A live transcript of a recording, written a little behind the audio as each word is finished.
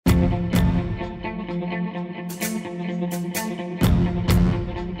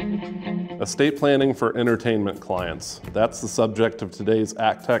Estate planning for entertainment clients. That's the subject of today's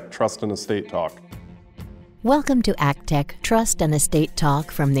ACTEC Trust and Estate Talk. Welcome to ACTEC Trust and Estate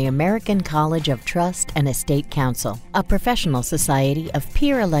Talk from the American College of Trust and Estate Counsel, a professional society of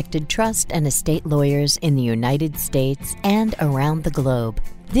peer-elected trust and estate lawyers in the United States and around the globe.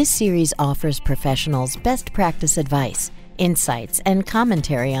 This series offers professionals best practice advice, insights, and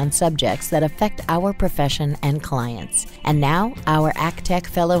commentary on subjects that affect our profession and clients. And now, our ACTEC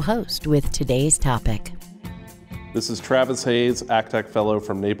Fellow host with today's topic. This is Travis Hayes, ACTEC Fellow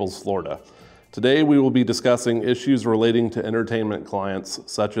from Naples, Florida. Today we will be discussing issues relating to entertainment clients,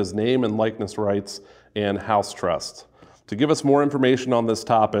 such as name and likeness rights and house trust. To give us more information on this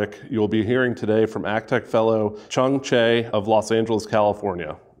topic, you will be hearing today from ACTEC Fellow Chang Chae of Los Angeles,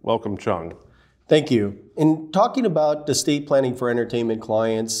 California. Welcome, Chang. Thank you. In talking about estate planning for entertainment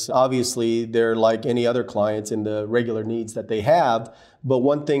clients, obviously they're like any other clients in the regular needs that they have. But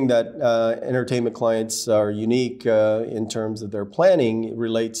one thing that entertainment clients are unique in terms of their planning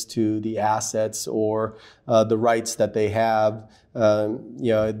relates to the assets or the rights that they have.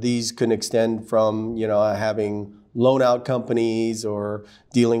 These can extend from having loan out companies or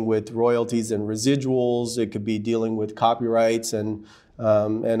dealing with royalties and residuals. It could be dealing with copyrights and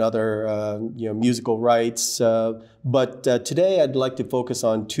other musical rights. But today I'd like to focus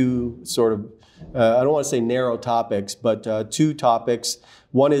on two sort of, I don't want to say narrow topics, but two topics.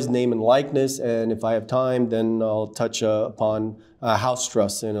 One is name and likeness, and if I have time, then I'll touch upon house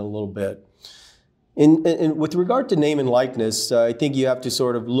trusts in a little bit. With regard to name and likeness, I think you have to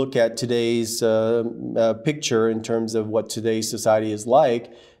sort of look at today's picture in terms of what today's society is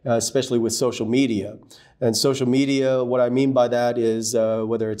like, especially with social media. And social media, what I mean by that is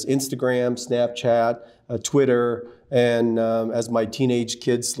whether it's Instagram, Snapchat, Twitter, and as my teenage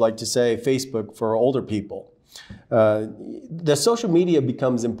kids like to say, Facebook for older people. The social media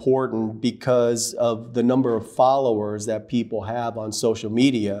becomes important because of the number of followers that people have on social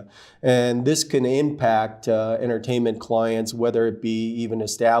media. And this can impact entertainment clients, whether it be even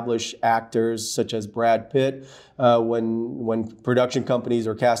established actors such as Brad Pitt. When production companies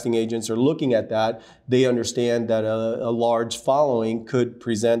or casting agents are looking at that, they understand that a large following could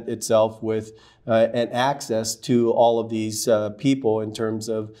present itself with an access to all of these people in terms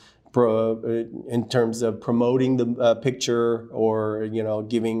of promoting the picture or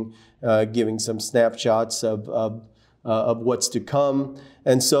giving some snapshots of what's to come.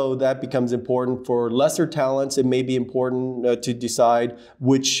 And so that becomes important for lesser talents. It may be important to decide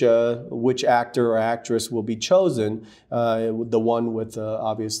which actor or actress will be chosen. The one with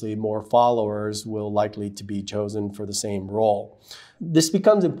obviously more followers will likely to be chosen for the same role. This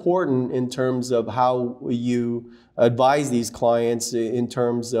becomes important in terms of how you advise these clients in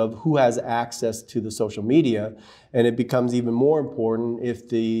terms of who has access to the social media. And it becomes even more important if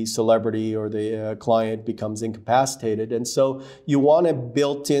the celebrity or the client becomes incapacitated. And so you want to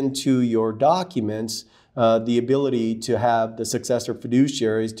built into your documents the ability to have the successor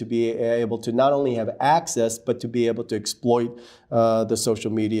fiduciaries to be able to not only have access, but to be able to exploit the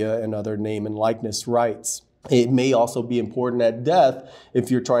social media and other name and likeness rights. It may also be important at death if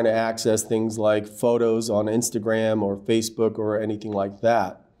you're trying to access things like photos on Instagram or Facebook or anything like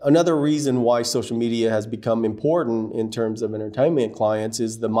that. Another reason why social media has become important in terms of entertainment clients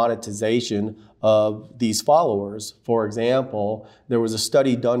is the monetization of these followers. For example, there was a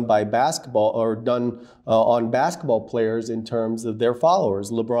study done by on basketball players in terms of their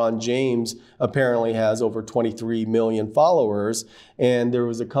followers. LeBron James apparently has over 23 million followers, and there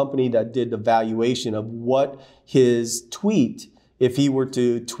was a company that did the valuation of what his tweet, if he were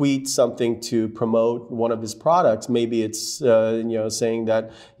to tweet something to promote one of his products, maybe it's saying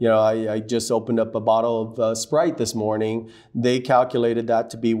that I just opened up a bottle of Sprite this morning. They calculated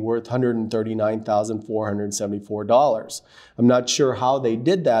that to be worth $139,474. I'm not sure how they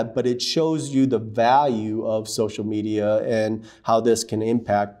did that, but it shows you the value of social media and how this can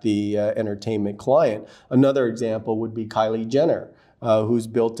impact the entertainment client. Another example would be Kylie Jenner, who's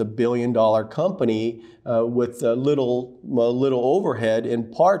built a billion-dollar company with little overhead,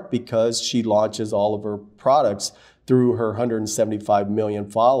 in part because she launches all of her products through her 175 million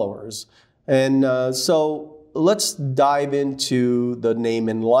followers. And so let's dive into the name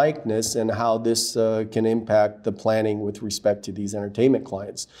and likeness and how this can impact the planning with respect to these entertainment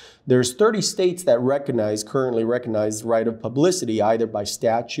clients. There's 30 states that currently recognize the right of publicity either by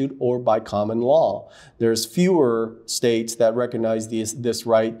statute or by common law. There's fewer states that recognize this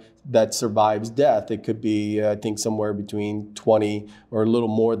right that survives death. It could be, I think, somewhere between 20 or a little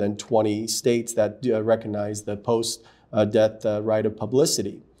more than 20 states that recognize the post-death right of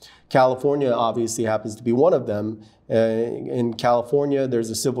publicity. California obviously happens to be one of them. In California, there's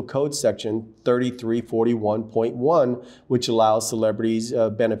a civil code section 3341.1, which allows celebrities,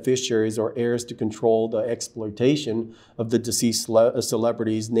 beneficiaries, or heirs to control the exploitation of the deceased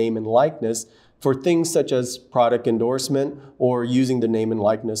celebrity's name and likeness for things such as product endorsement or using the name and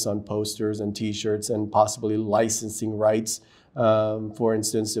likeness on posters and t-shirts, and possibly licensing rights. For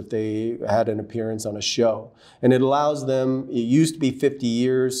instance, if they had an appearance on a show. And it allows them, it used to be 50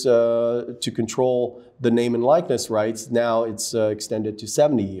 years to control the name and likeness rights. Now it's extended to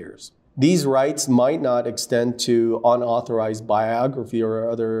 70 years. These rights might not extend to unauthorized biography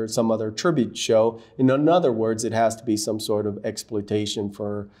or some other tribute show. In other words, it has to be some sort of exploitation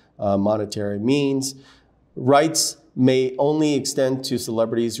for monetary means. Rights may only extend to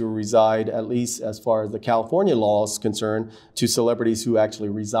celebrities who reside, at least as far as the California law is concerned, to celebrities who actually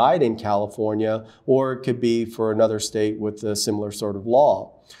reside in California, or it could be for another state with a similar sort of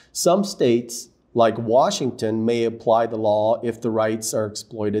law. Some states, like Washington, may apply the law if the rights are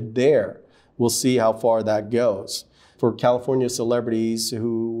exploited there. We'll see how far that goes. For California celebrities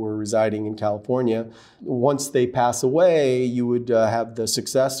who were residing in California, once they pass away, you would have the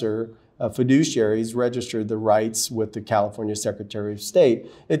successor fiduciaries register the rights with the California Secretary of State.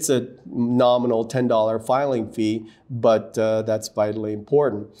 It's a nominal $10 filing fee, but that's vitally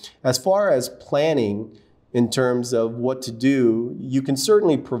important. As far as planning in terms of what to do, you can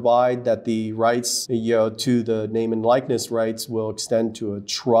certainly provide that the rights to the name and likeness rights will extend to a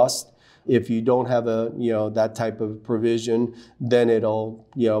trust. If you don't have that type of provision, then it'll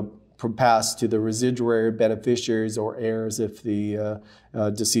pass to the residuary beneficiaries or heirs if the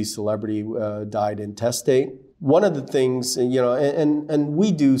deceased celebrity died intestate. One of the things, and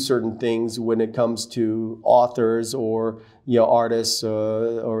we do certain things when it comes to authors or artists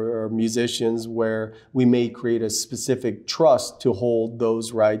or musicians, where we may create a specific trust to hold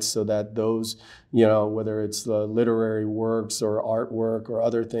those rights so that those, whether it's the literary works or artwork or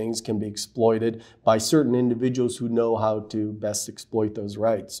other things, can be exploited by certain individuals who know how to best exploit those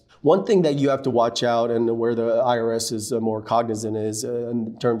rights. One thing that you have to watch out, and where the IRS is more cognizant, is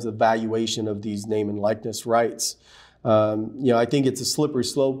in terms of valuation of these name and likeness rights. I think it's a slippery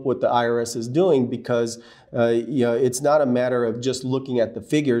slope what the IRS is doing, because it's not a matter of just looking at the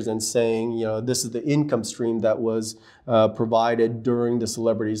figures and saying, this is the income stream that was provided during the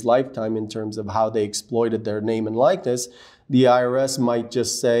celebrity's lifetime in terms of how they exploited their name and likeness. The IRS might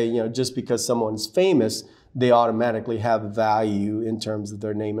just say, just because someone's famous, they automatically have value in terms of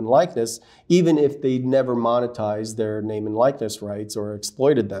their name and likeness, even if they never monetized their name and likeness rights or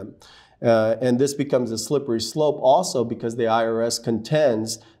exploited them. And this becomes a slippery slope also because the IRS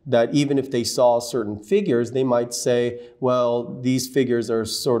contends that even if they saw certain figures, they might say, well, these figures are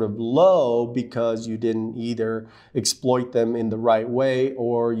sort of low because you didn't either exploit them in the right way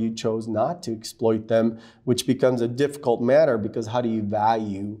or you chose not to exploit them, which becomes a difficult matter, because how do you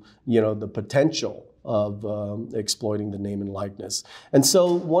value, the potential of exploiting the name and likeness? And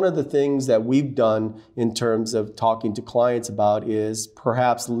so one of the things that we've done in terms of talking to clients about is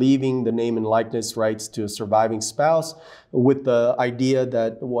perhaps leaving the name and likeness rights to a surviving spouse, with the idea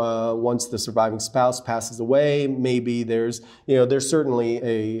that once the surviving spouse passes away, maybe there's certainly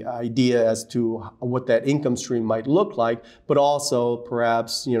a idea as to what that income stream might look like, but also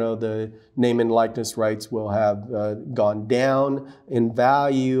perhaps, the name and likeness rights will have gone down in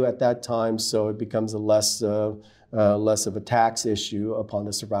value at that time, so it becomes a less of a tax issue upon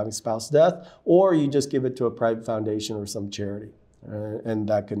the surviving spouse's death, or you just give it to a private foundation or some charity, and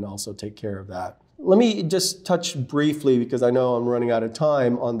that can also take care of that. Let me just touch briefly, because I know I'm running out of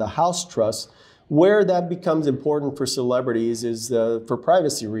time, on the house trust. Where that becomes important for celebrities is for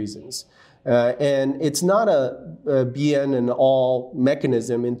privacy reasons. And it's not a be-in and all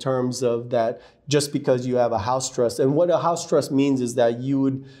mechanism in terms of that just because you have a house trust. And what a house trust means is that you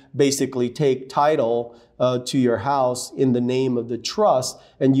would basically take title to your house in the name of the trust,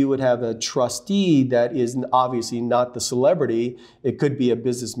 and you would have a trustee that is obviously not the celebrity. It could be a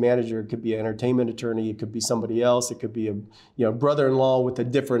business manager, it could be an entertainment attorney, it could be somebody else, it could be a brother-in-law with a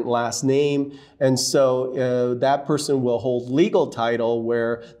different last name. And so that person will hold legal title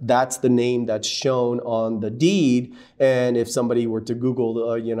where that's the name that's shown on the deed. And if somebody were to Google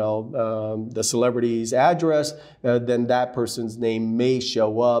the celebrity's address, then that person's name may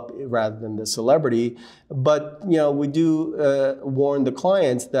show up rather than the celebrity. But we do warn the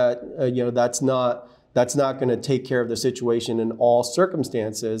clients that that's not that's not going to take care of the situation in all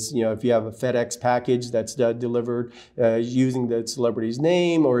circumstances. If you have a FedEx package that's delivered using the celebrity's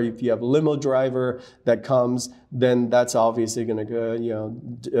name, or if you have a limo driver that comes, then that's obviously going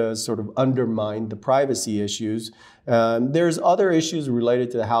to sort of undermine the privacy issues. There's other issues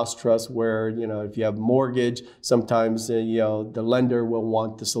related to the house trust where, if you have mortgage, sometimes, the lender will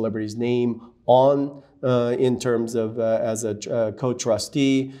want the celebrity's name on in terms of as a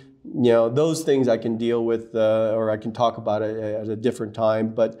co-trustee. Those things I can deal with or I can talk about it at a different time,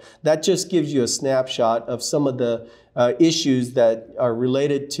 but that just gives you a snapshot of some of the issues that are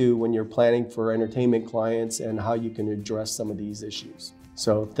related to when you're planning for entertainment clients and how you can address some of these issues.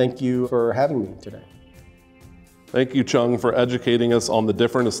 So thank you for having me today. Thank you, Chung, for educating us on the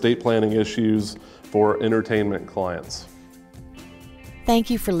different estate planning issues for entertainment clients. Thank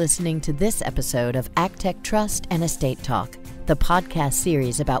you for listening to this episode of ACTEC Trust and Estate Talk, the podcast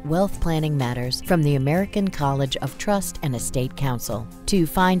series about wealth planning matters from the American College of Trust and Estate Counsel. To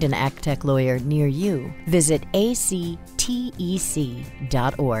find an ACTEC lawyer near you, visit actec.org.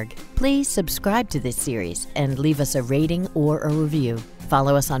 Please subscribe to this series and leave us a rating or a review.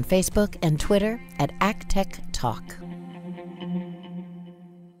 Follow us on Facebook and Twitter at ACTEC Talk.